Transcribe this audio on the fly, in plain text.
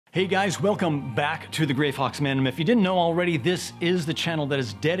Hey guys, welcome back to the Gray Fox Mandem. If you didn't know already, this is the channel that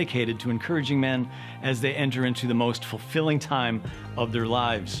is dedicated to encouraging men as they enter into the most fulfilling time of their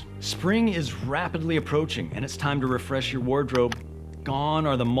lives. Spring is rapidly approaching and it's time to refresh your wardrobe. Gone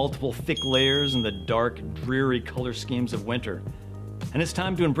are the multiple thick layers and the dark, dreary color schemes of winter. And it's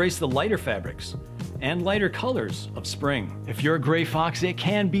time to embrace the lighter fabrics and lighter colors of spring. If you're a gray fox, it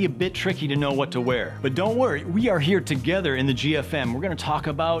can be a bit tricky to know what to wear. But don't worry, we are here together in the GFM. We're gonna talk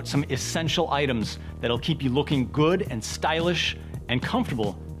about some essential items that'll keep you looking good and stylish and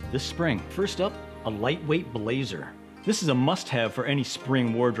comfortable this spring. First up, a lightweight blazer. This is a must-have for any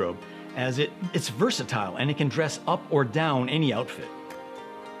spring wardrobe, as it's versatile and it can dress up or down any outfit.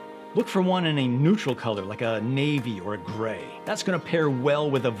 Look for one in a neutral color like a navy or a gray. That's gonna pair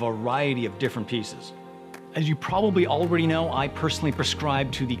well with a variety of different pieces. As you probably already know, I personally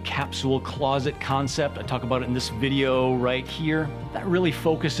prescribe to the capsule closet concept. I talk about it in this video right here. That really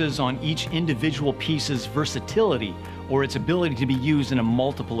focuses on each individual piece's versatility or its ability to be used in a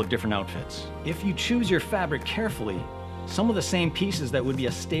multiple of different outfits. If you choose your fabric carefully, some of the same pieces that would be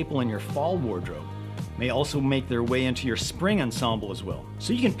a staple in your fall wardrobe may also make their way into your spring ensemble as well.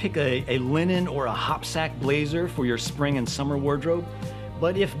 So you can pick a linen or a hopsack blazer for your spring and summer wardrobe,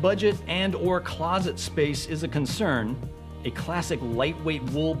 but if budget and or closet space is a concern, a classic lightweight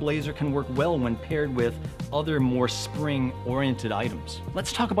wool blazer can work well when paired with other more spring-oriented items.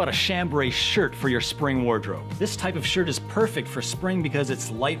 Let's talk about a chambray shirt for your spring wardrobe. This type of shirt is perfect for spring because it's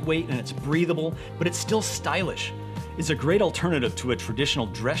lightweight and it's breathable, but it's still stylish. It's a great alternative to a traditional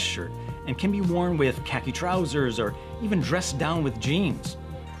dress shirt and can be worn with khaki trousers or even dressed down with jeans.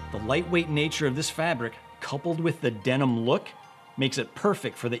 The lightweight nature of this fabric, coupled with the denim look, makes it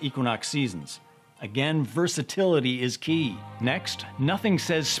perfect for the equinox seasons. Again, versatility is key. Next, nothing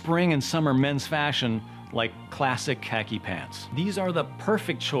says spring and summer men's fashion like classic khaki pants. These are the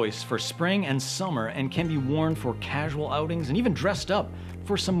perfect choice for spring and summer and can be worn for casual outings and even dressed up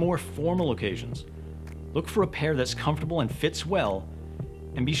for some more formal occasions. Look for a pair that's comfortable and fits well,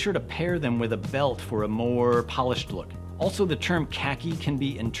 and be sure to pair them with a belt for a more polished look. Also, the term khaki can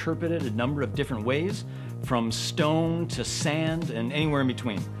be interpreted a number of different ways, from stone to sand and anywhere in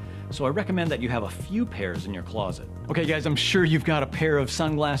between. So I recommend that you have a few pairs in your closet. Okay guys, I'm sure you've got a pair of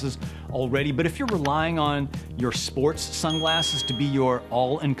sunglasses already, but if you're relying on your sports sunglasses to be your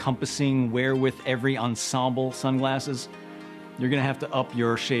all-encompassing wear with every ensemble sunglasses, you're gonna have to up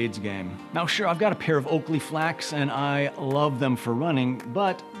your shades game. Now sure, I've got a pair of Oakley Flax and I love them for running,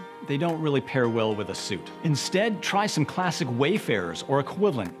 but they don't really pair well with a suit. Instead, try some classic Wayfarers or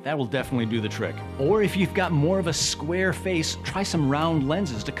equivalent. That will definitely do the trick. Or if you've got more of a square face, try some round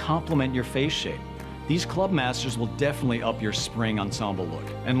lenses to complement your face shape. These Club Masters will definitely up your spring ensemble look.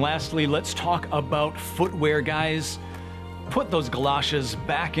 And lastly, let's talk about footwear, guys. Put those galoshes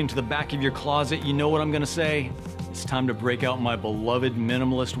back into the back of your closet. You know what I'm gonna say? It's time to break out my beloved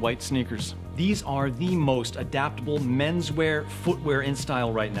minimalist white sneakers. These are the most adaptable menswear footwear in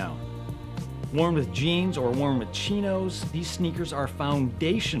style right now. Worn with jeans or worn with chinos, these sneakers are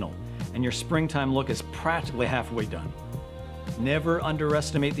foundational and your springtime look is practically halfway done. Never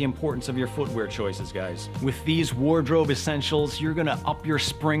underestimate the importance of your footwear choices, guys. With these wardrobe essentials, you're gonna up your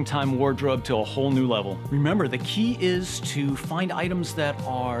springtime wardrobe to a whole new level. Remember, the key is to find items that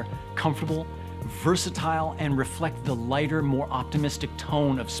are comfortable, versatile, and reflect the lighter, more optimistic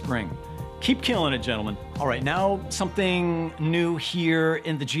tone of spring. Keep killing it, gentlemen. All right, now something new here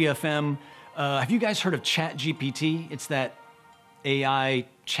in the GFM. Have you guys heard of ChatGPT? It's that AI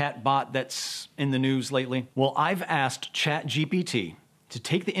chatbot that's in the news lately. Well, I've asked ChatGPT to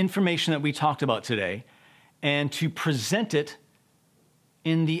take the information that we talked about today and to present it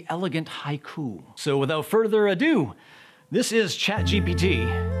in the elegant haiku. So without further ado, this is ChatGPT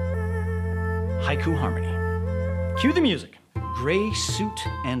Haiku Harmony. Cue the music. Gray suit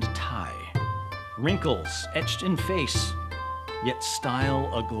and tie. Wrinkles etched in face, yet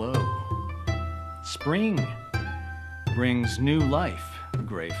style aglow. Spring brings new life,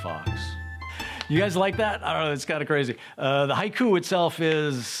 Gray Fox. You guys like that? I don't know, it's kind of crazy. The haiku itself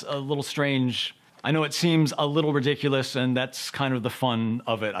is a little strange. I know it seems a little ridiculous, and that's kind of the fun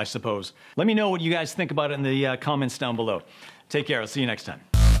of it, I suppose. Let me know what you guys think about it in the comments down below. Take care, I'll see you next time.